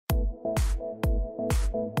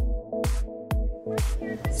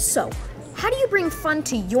So, how do you bring fun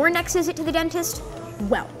to your next visit to the dentist?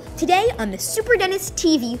 Well, today on the Super Dentist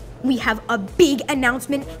TV, we have a big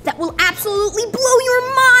announcement that will absolutely blow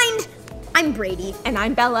your mind! I'm Brady. And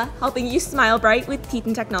I'm Bella, helping you smile bright with teeth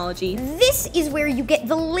and technology. This is where you get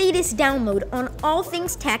the latest download on all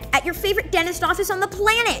things tech at your favorite dentist office on the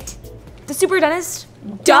planet. The Super Dentist?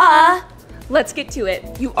 Duh! Let's get to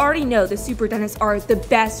it. You already know the Super Dentists are the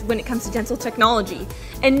best when it comes to dental technology.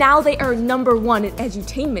 And now they are #1 in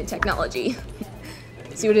edutainment technology.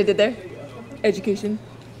 See what I did there? Education.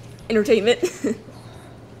 Entertainment.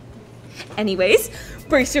 Anyways,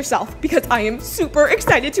 brace yourself because I am super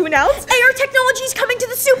excited to announce AR technology is coming to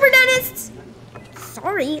the Super Dentists!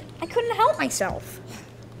 Sorry, I couldn't help myself.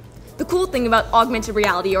 The cool thing about augmented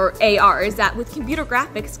reality, or AR, is that with computer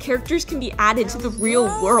graphics, characters can be added to the real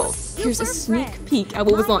world. Here's a sneak peek at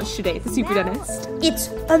what was launched today at the Super Dentist. It's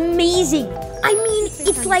amazing. I mean,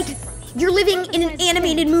 it's like you're living in an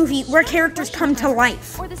animated movie where characters come to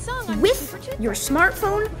life. With your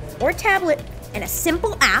smartphone or tablet and a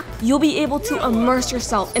simple app, you'll be able to immerse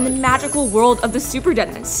yourself in the magical world of the Super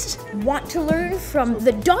Dentist. Want to learn from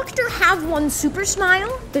the Doctor Have One Super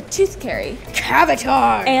Smile, the Tooth Carry,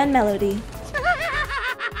 Cavatar, and Melody.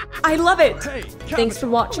 I love it! Thanks for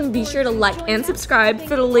watching. Be sure to like and subscribe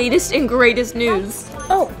for the latest and greatest news.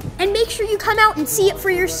 Oh, and make sure you come out and see it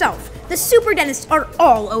for yourself. The Super Dentists are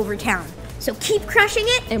all over town. So keep crushing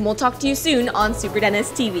it, and we'll talk to you soon on Super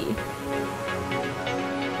Dentist TV.